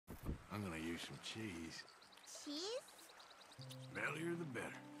some cheese. Cheese? Smellier the better.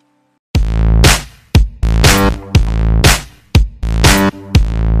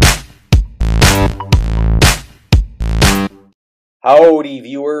 Howdy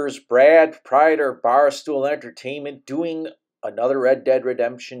viewers, Brad, proprietor of Barstool Entertainment, doing another Red Dead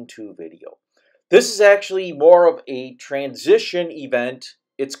Redemption 2 video. This is actually more of a transition event.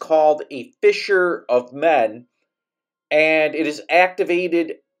 It's called a Fisher of Men, and it is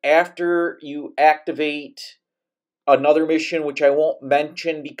activated after you activate another mission, which I won't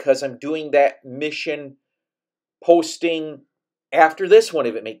mention because I'm doing that mission posting after this one,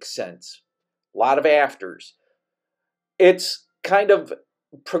 if it makes sense. A lot of afters. It's kind of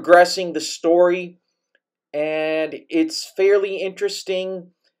progressing the story, and it's fairly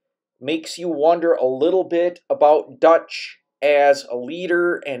interesting. Makes you wonder a little bit about Dutch as a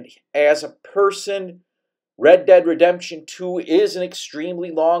leader and as a person. Red Dead Redemption 2 is an extremely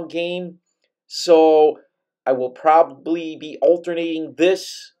long game, so I will probably be alternating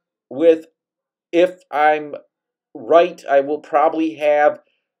this with, if I'm right, I will probably have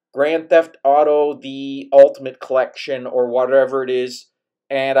Grand Theft Auto, the Ultimate Collection, or whatever it is,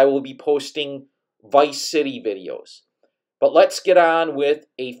 and I will be posting Vice City videos. But let's get on with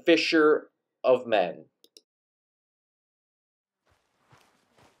A Fisher of Men.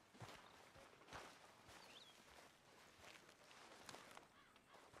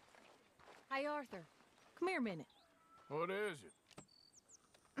 Hey, Arthur. Come here a minute. What is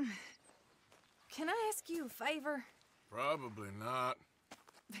it? Can I ask you a favor? Probably not.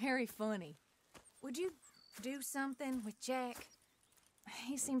 Very funny. Would you do something with Jack?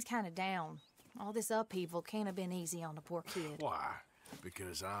 He seems kind of down. All this upheaval can't have been easy on the poor kid. Why?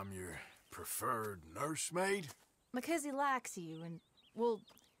 Because I'm your preferred nursemaid? Because he likes you and, well,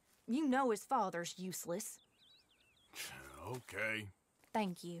 you know his father's useless. Okay.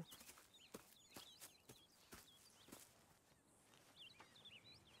 Thank you.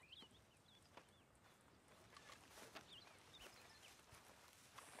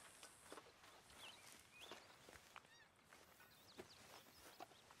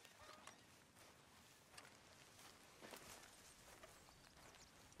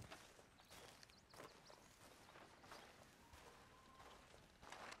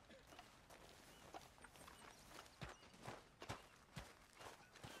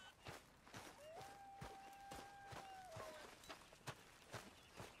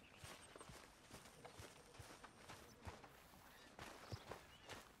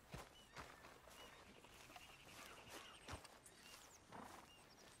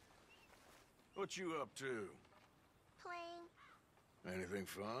 What you up to? Playing, Anything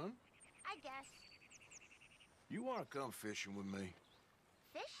fun? I guess. You want to come fishing with me?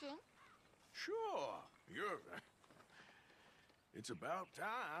 Fishing? Sure. It's about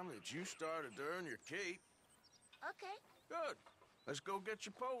time that you started to earn your keep. Okay, Good. Let's go get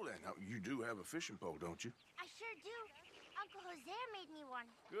your pole then. Now, you do have a fishing pole, don't you? I sure do. Uncle Jose made me one.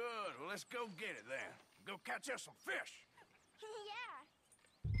 Good. Well, let's go get it then. Go catch us some fish.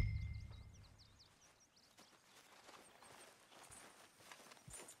 Yeah.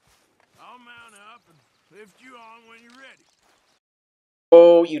 I'll mount up and lift you on when you're ready.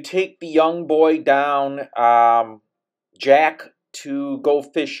 So you take the young boy down, Jack, to go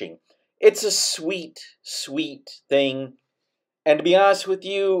fishing. It's a sweet, sweet thing. And to be honest with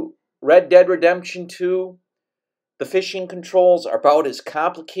you, Red Dead Redemption 2, the fishing controls are about as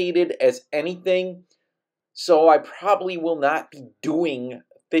complicated as anything. So I probably will not be doing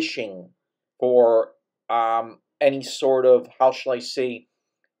fishing for any sort of, how shall I say,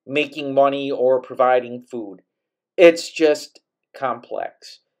 making money or providing food. It's just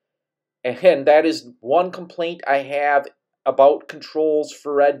complex. And that is one complaint I have about controls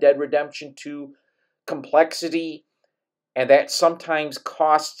for Red Dead Redemption 2, complexity, and that sometimes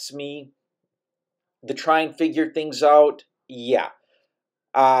costs me to try and figure things out. Yeah.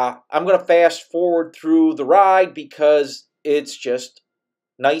 I'm going to fast forward through the ride because it's just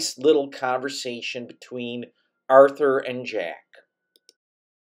nice little conversation between Arthur and Jack.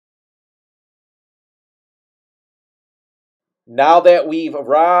 Now that we've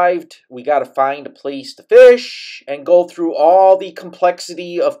arrived, we got to find a place to fish and go through all the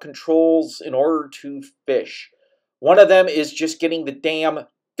complexity of controls in order to fish. One of them is just getting the damn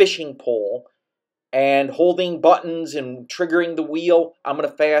fishing pole and holding buttons and triggering the wheel. I'm going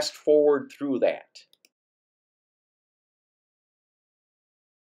to fast forward through that.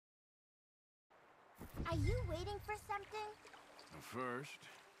 Are you waiting for something? Well, first,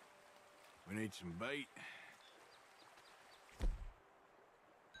 we need some bait.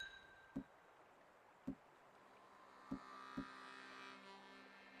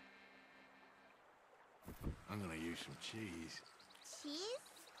 I'm gonna use some cheese. Cheese?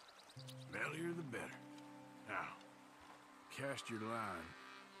 Bellier the better. Now, cast your line.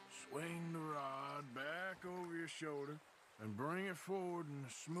 Swing the rod back over your shoulder and bring it forward in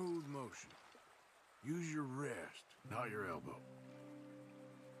a smooth motion. Use your wrist, not your elbow.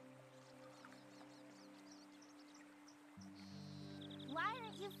 Why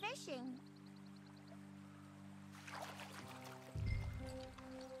aren't you fishing?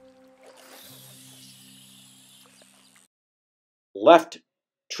 Left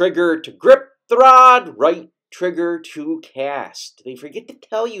trigger to grip the rod, right trigger to cast. They forget to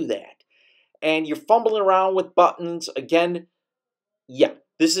tell you that. And you're fumbling around with buttons. Again, yeah,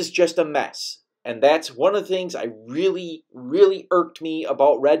 this is just a mess. And that's one of the things I really irked me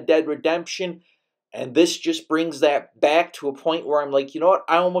about Red Dead Redemption. And this just brings that back to a point where I'm like, you know what?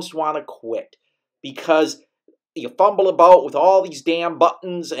 I almost want to quit. Because you fumble about with all these damn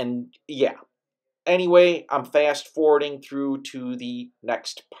buttons and yeah. Anyway, I'm fast forwarding through to the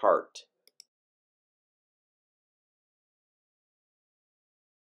next part.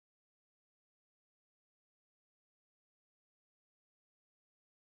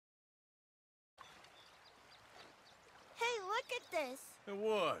 Hey, look at this. And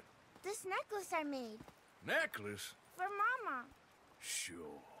what? This necklace I made. Necklace? For Mama.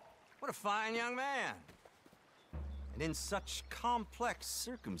 Sure. What a fine young man. And in such complex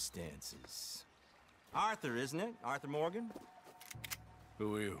circumstances. Arthur, isn't it? Arthur Morgan?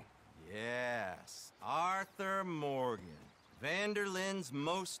 Who are you? Yes, Arthur Morgan. Vanderlyn's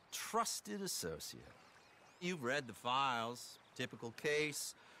most trusted associate. You've read the files. Typical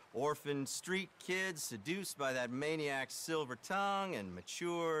case. Orphaned street kid seduced by that maniac's silver tongue and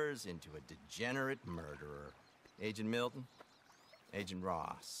matures into a degenerate murderer. Agent Milton? Agent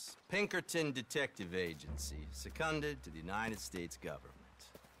Ross. Pinkerton Detective Agency, seconded to the United States government.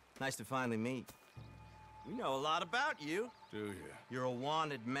 Nice to finally meet. We know a lot about you. Do you? You're a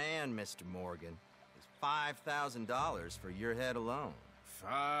wanted man, Mr. Morgan. There's $5,000 for your head alone.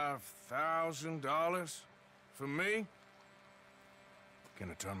 $5,000? For me?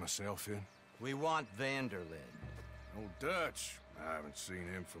 Can I turn myself in? We want Vanderlyn. Old Dutch. I haven't seen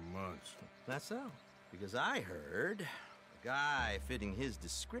him for months. That's so. Because I heard a guy fitting his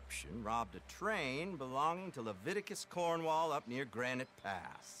description robbed a train belonging to Leviticus Cornwall up near Granite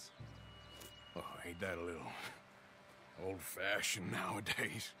Pass. Oh, ain't that a little old-fashioned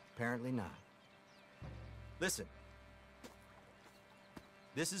nowadays? Apparently not. Listen.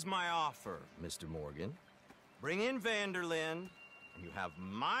 This is my offer, Mr. Morgan. Bring in Vanderlyn, and you have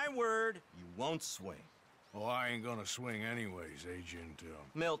my word you won't swing. Oh, I ain't gonna swing anyways, Agent,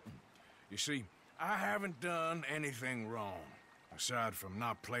 Milton. You see, I haven't done anything wrong, aside from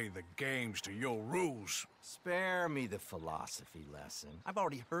not playing the games to your rules. Spare me the philosophy lesson. I've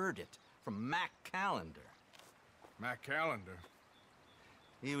already heard it from Mac Callender. Mac Callender?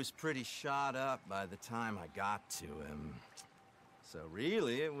 He was pretty shot up by the time I got to him. So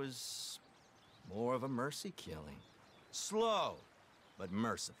really, it was more of a mercy killing. Slow, but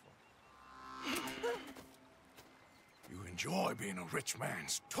merciful. You enjoy being a rich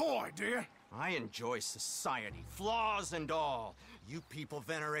man's toy, dear? I enjoy society, flaws and all. You people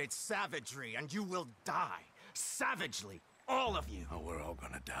venerate savagery, and you will die. Savagely, all of you. Oh, we're all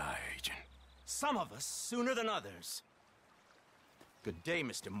gonna die, Agent. Some of us sooner than others. Good day,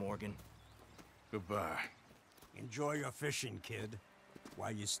 Mr. Morgan. Goodbye. Enjoy your fishing, kid,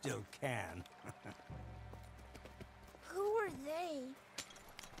 while you still can. Who are they?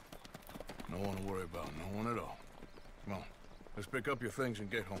 No one to worry about, no one at all. Come on, let's pick up your things and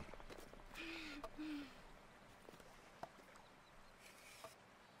get home.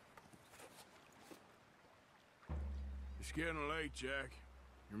 It's getting late, Jack.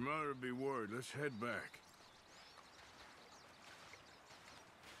 Your mother'll be worried. Let's head back.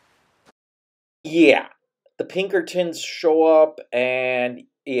 Yeah, the Pinkertons show up, and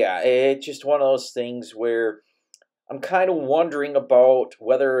yeah, it's just one of those things where I'm kind of wondering about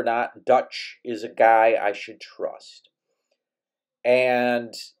whether or not Dutch is a guy I should trust.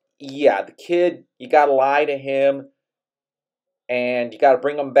 And yeah, the kid, you gotta lie to him, and you gotta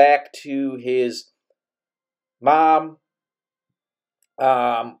bring him back to his mom.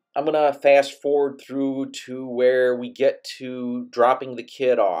 I'm gonna fast forward through to where we get to dropping the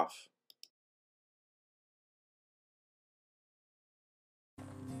kid off.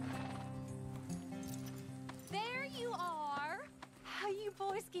 There you are. How you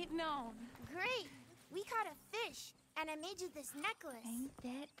boys getting on? Great. We caught a fish, and I made you this necklace. Ain't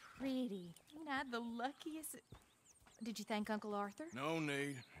that pretty? Ain't I the luckiest? Did you thank Uncle Arthur? No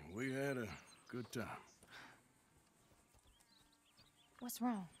need. We had a good time. What's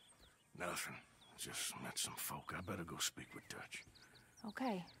wrong? Nothing. Just met some folk. I better go speak with Dutch.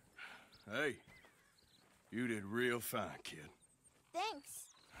 Okay. Hey, you did real fine, kid. Thanks.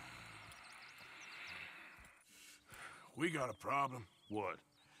 We got a problem. What?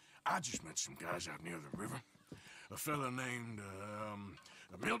 I just met some guys out near the river. A fella named,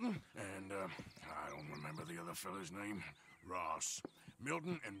 Milton, and, I don't remember the other fella's name. Ross.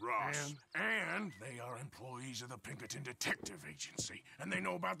 Milton and Ross. And they are employees of the Pinkerton Detective Agency. And they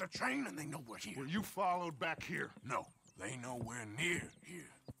know about the train, and they know we're here. Were you followed back here? No, they know we're near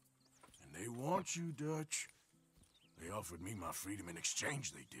here. And they want you, Dutch. They offered me my freedom in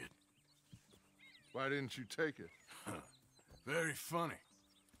exchange, they did. Why didn't you take it? Very funny.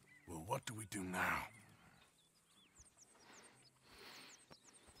 Well, what do we do now?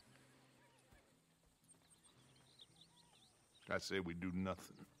 I say we do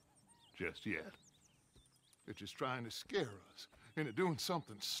nothing. Just yet. They're just trying to scare us into doing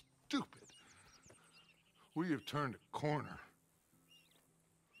something stupid. We have turned a corner.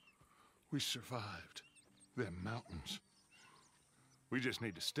 We survived them mountains. We just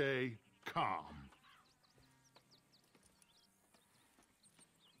need to stay calm.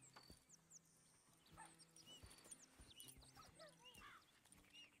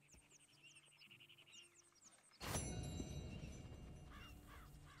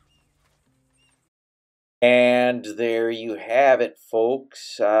 And there you have it,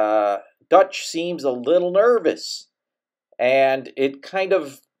 folks. Dutch seems a little nervous, and it kind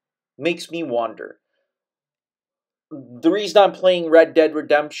of makes me wonder. The reason I'm playing Red Dead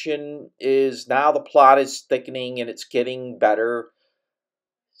Redemption is now the plot is thickening and it's getting better.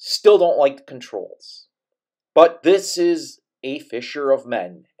 Still don't like the controls. But this is a Fisher of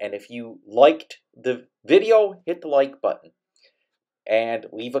Men, and if you liked the video, hit the like button. And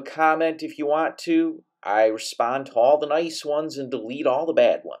leave a comment if you want to. I respond to all the nice ones and delete all the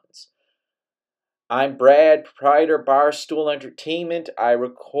bad ones. I'm Brad, proprietor Barstool Entertainment. I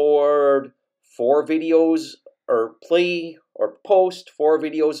record 4 videos or play or post 4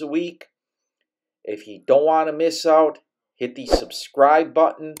 videos a week. If you don't want to miss out, hit the subscribe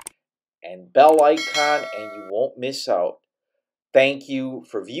button and bell icon and you won't miss out. Thank you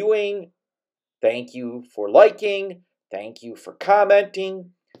for viewing. Thank you for liking. Thank you for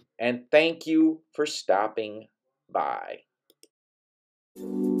commenting. And thank you for stopping by.